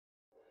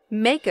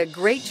Make a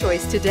great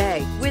choice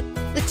today with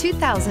the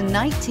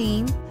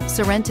 2019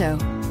 Sorento.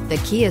 The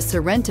Kia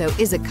Sorento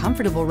is a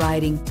comfortable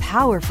riding,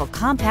 powerful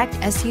compact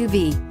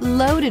SUV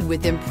loaded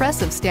with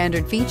impressive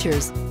standard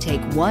features. Take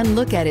one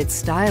look at its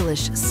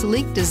stylish,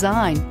 sleek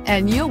design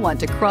and you'll want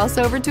to cross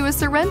over to a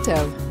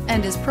Sorento,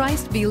 and is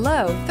priced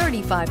below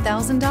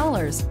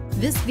 $35,000.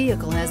 This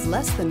vehicle has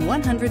less than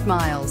 100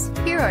 miles.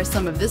 Here are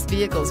some of this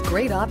vehicle's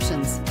great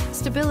options: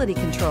 stability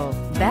control,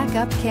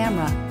 backup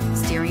camera,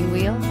 steering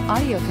wheel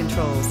audio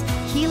controls,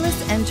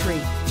 keyless entry,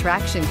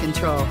 traction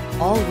control,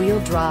 all-wheel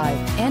drive,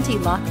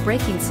 anti-lock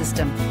braking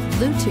system,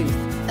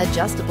 Bluetooth,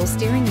 adjustable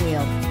steering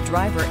wheel,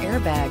 driver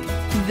airbag.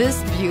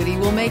 This beauty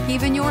will make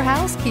even your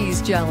house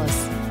keys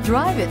jealous.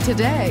 Drive it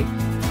today.